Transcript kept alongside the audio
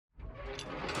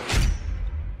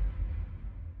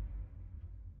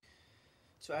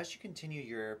So as you continue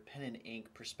your pen and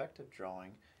ink perspective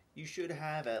drawing, you should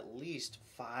have at least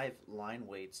 5 line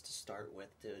weights to start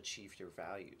with to achieve your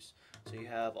values. So you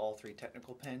have all 3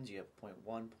 technical pens, you have 0.1,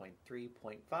 0.3,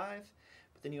 0.5,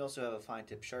 but then you also have a fine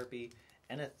tip Sharpie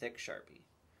and a thick Sharpie.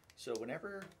 So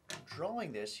whenever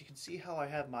drawing this, you can see how I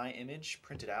have my image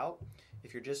printed out.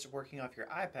 If you're just working off your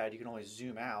iPad, you can always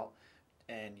zoom out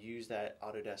and use that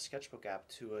Autodesk Sketchbook app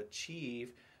to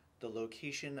achieve the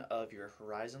location of your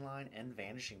horizon line and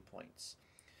vanishing points.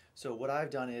 So what I've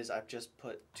done is I've just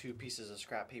put 2 pieces of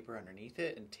scrap paper underneath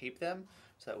it and taped them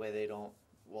so that way they don't,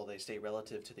 well, they stay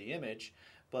relative to the image.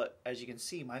 But as you can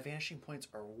see, my vanishing points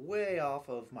are way off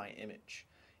of my image.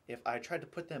 If I tried to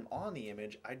put them on the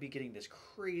image, I'd be getting this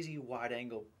crazy wide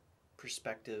angle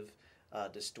perspective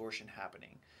distortion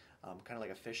happening, kind of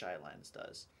like a fisheye lens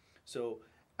does. So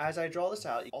as I draw this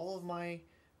out, all of my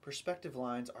perspective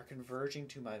lines are converging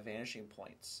to my vanishing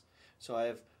points. So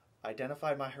I've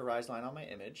identified my horizon line on my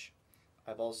image.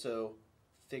 I've also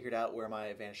figured out where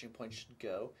my vanishing point should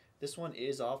go. This one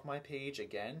is off my page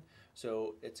again,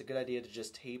 so it's a good idea to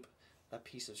just tape a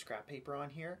piece of scrap paper on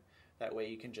here. That way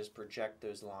you can just project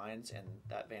those lines and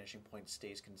that vanishing point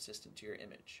stays consistent to your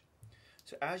image.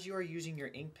 So as you are using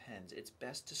your ink pens, it's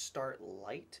best to start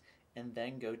light and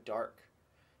then go dark.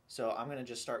 So I'm going to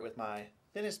just start with my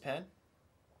thinnest pen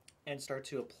and start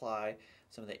to apply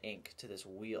some of the ink to this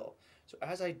wheel. So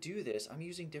as I do this, I'm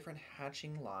using different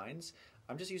hatching lines.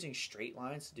 I'm just using straight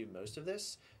lines to do most of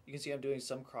this. You can see I'm doing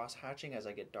some cross hatching as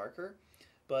I get darker,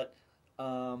 but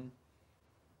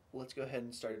let's go ahead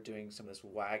and start doing some of this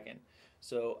wagon.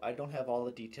 So I don't have all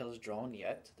the details drawn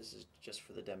yet. This is just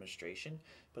for the demonstration.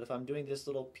 But if I'm doing this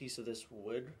little piece of this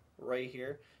wood right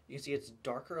here, you can see it's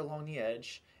darker along the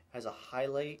edge, has a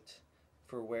highlight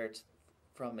for where it's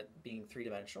from it being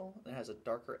 3-dimensional. It has a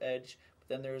darker edge, but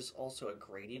then there's also a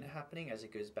gradient happening as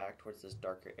it goes back towards this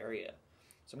darker area.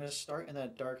 So I'm going to start in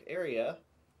that dark area.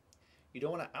 You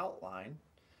don't want to outline,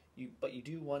 but you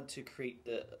do want to create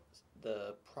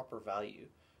the proper value.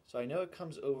 So I know it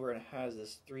comes over and has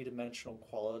this 3-dimensional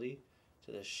quality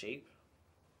to this shape.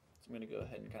 So I'm going to go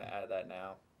ahead and kind of add that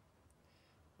now.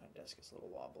 My desk is a little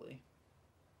wobbly.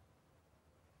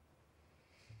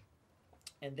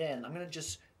 And then I'm going to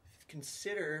just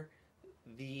consider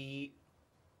the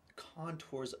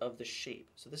contours of the shape.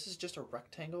 So this is just a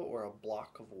rectangle or a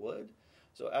block of wood.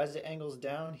 So as it angles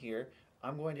down here,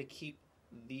 I'm going to keep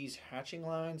these hatching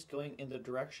lines going in the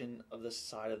direction of the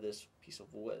side of this piece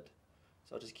of wood.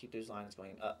 So I'll just keep those lines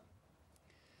going up.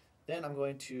 Then I'm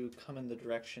going to come in the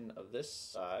direction of this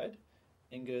side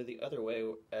and go the other way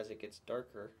as it gets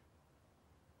darker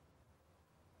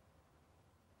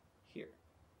here.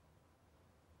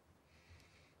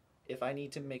 If I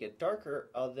need to make it darker,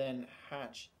 I'll then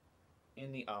hatch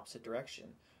in the opposite direction.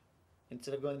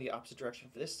 Instead of going the opposite direction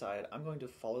for this side, I'm going to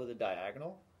follow the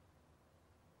diagonal.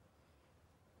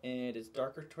 And it's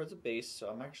darker towards the base, so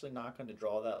I'm actually not going to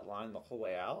draw that line the whole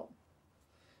way out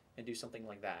and do something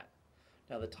like that.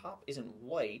 Now the top isn't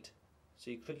white,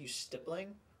 so you could use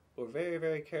stippling or very,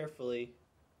 very carefully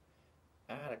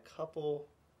add a couple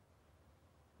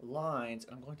lines,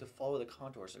 and I'm going to follow the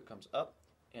contour so it comes up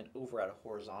and over at a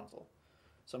horizontal.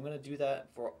 So I'm going to do that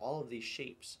for all of these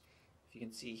shapes. If you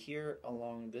can see here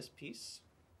along this piece,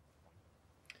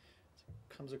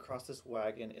 it comes across this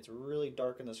wagon. It's really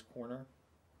dark in this corner.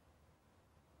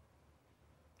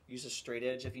 Use a straight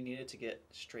edge if you need it to get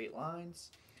straight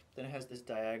lines. Then it has this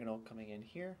diagonal coming in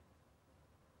here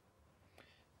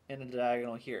and a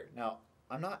diagonal here. Now,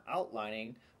 I'm not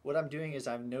outlining. What I'm doing is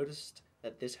I've noticed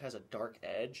that this has a dark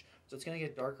edge, so it's going to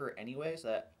get darker anyway, so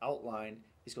that outline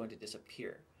is going to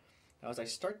disappear. Now as I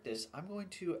start this, I'm going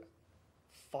to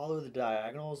follow the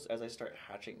diagonals as I start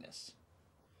hatching this.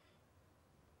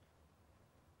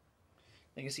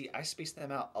 And you can see I space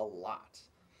them out a lot.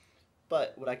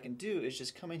 But what I can do is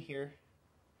just come in here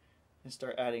and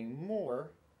start adding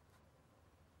more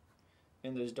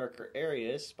in those darker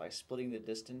areas by splitting the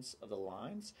distance of the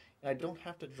lines, and I don't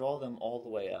have to draw them all the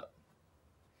way up.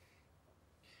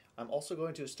 I'm also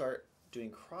going to start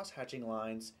doing cross-hatching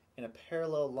lines in a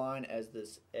parallel line as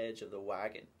this edge of the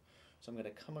wagon. So I'm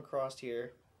going to come across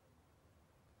here.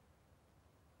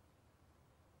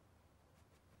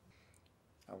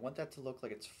 I want that to look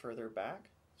like it's further back,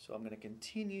 so I'm going to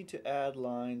continue to add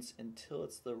lines until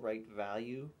it's the right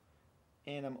value,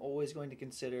 and I'm always going to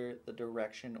consider the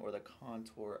direction or the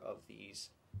contour of these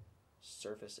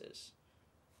surfaces.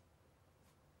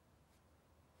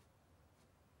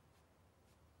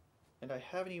 And I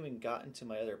haven't even gotten to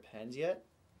my other pens yet.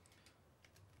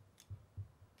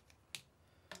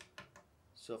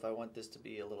 So if I want this to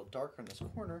be a little darker in this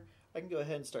corner, I can go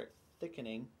ahead and start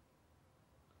thickening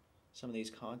some of these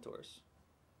contours.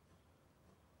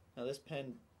 Now this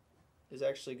pen is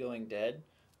actually going dead,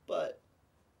 but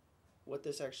what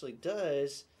this actually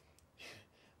does,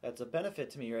 that's a benefit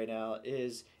to me right now,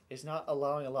 is not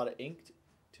allowing a lot of ink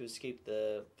to escape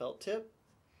the felt tip.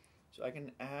 So I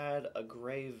can add a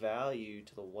gray value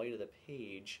to the white of the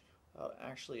page without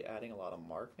actually adding a lot of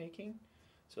mark making.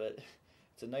 So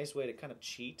it's a nice way to kind of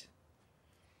cheat,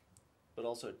 but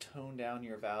also tone down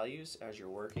your values as you're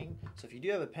working. So if you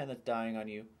do have a pen that's dying on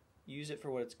you, use it for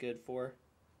what it's good for.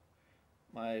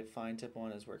 My fine tip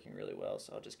one is working really well,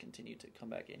 so I'll just continue to come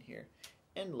back in here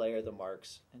and layer the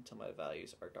marks until my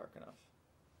values are dark enough.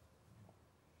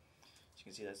 So you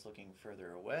can see that's looking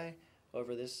further away.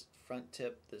 Over this front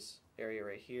tip, this area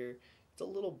right here, it's a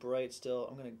little bright still.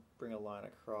 I'm going to bring a line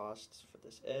across for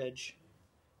this edge.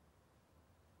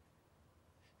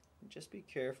 And just be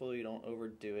careful you don't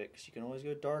overdo it, because you can always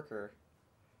go darker,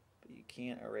 but you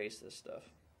can't erase this stuff.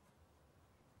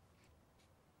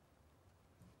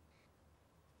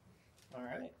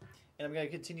 Alright, and I'm going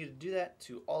to continue to do that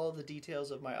to all of the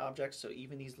details of my objects, so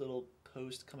even these little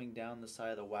posts coming down the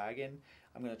side of the wagon,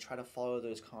 I'm going to try to follow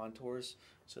those contours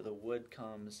so the wood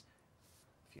comes,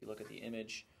 if you look at the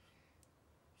image,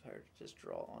 if I were to just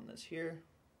draw on this here,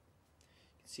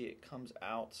 you can see it comes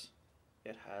out,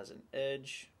 it has an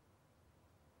edge,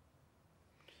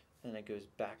 and it goes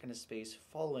back into space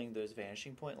following those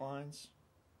vanishing point lines.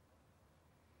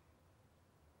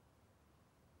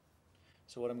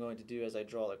 So what I'm going to do as I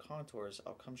draw the contours,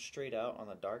 I'll come straight out on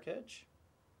the dark edge,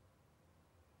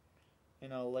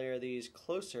 and I'll layer these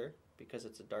closer because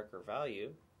it's a darker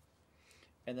value,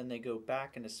 and then they go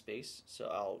back into space, so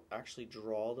I'll actually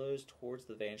draw those towards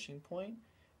the vanishing point,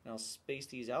 and I'll space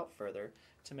these out further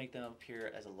to make them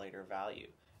appear as a lighter value.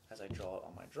 As I draw it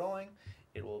on my drawing,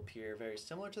 it will appear very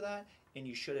similar to that, and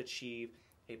you should achieve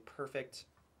a perfect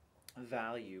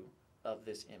value of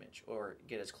this image, or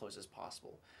get as close as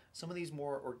possible. Some of these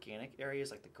more organic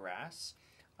areas like the grass,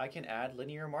 I can add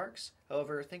linear marks.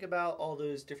 However, think about all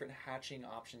those different hatching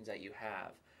options that you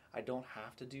have. I don't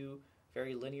have to do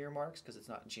very linear marks because it's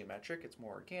not geometric, it's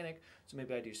more organic. So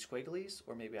maybe I do squigglies,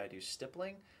 or maybe I do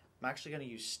stippling. I'm actually going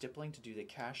to use stippling to do the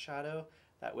cast shadow.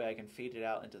 That way I can fade it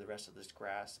out into the rest of this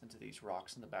grass, into these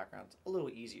rocks in the background. It's a little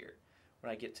easier.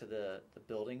 When I get to the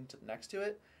building next to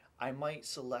it, I might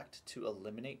select to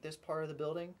eliminate this part of the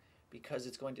building because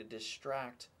it's going to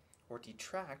distract or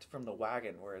detract from the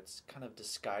wagon, where it's kind of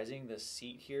disguising this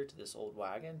seat here to this old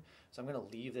wagon. So I'm going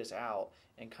to leave this out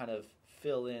and kind of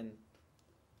fill in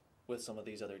with some of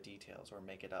these other details, or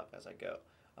make it up as I go.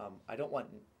 I don't want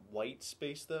white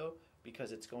space though,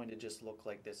 because it's going to just look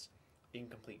like this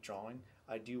incomplete drawing.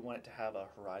 I do want it to have a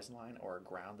horizon line or a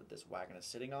ground that this wagon is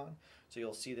sitting on. So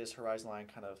you'll see this horizon line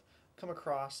kind of come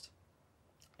across,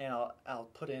 and I'll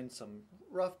put in some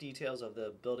rough details of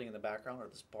the building in the background, or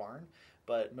this barn,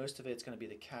 but most of it's going to be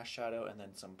the cast shadow and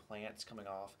then some plants coming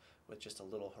off with just a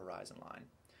little horizon line.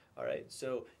 Alright,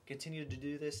 so continue to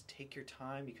do this, take your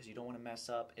time because you don't want to mess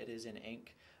up, it is in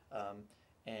ink,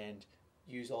 and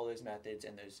use all those methods,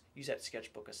 and use that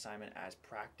sketchbook assignment as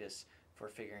practice for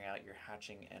figuring out your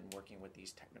hatching and working with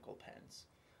these technical pens.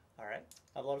 Alright,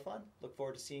 have a lot of fun, look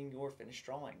forward to seeing your finished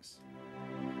drawings.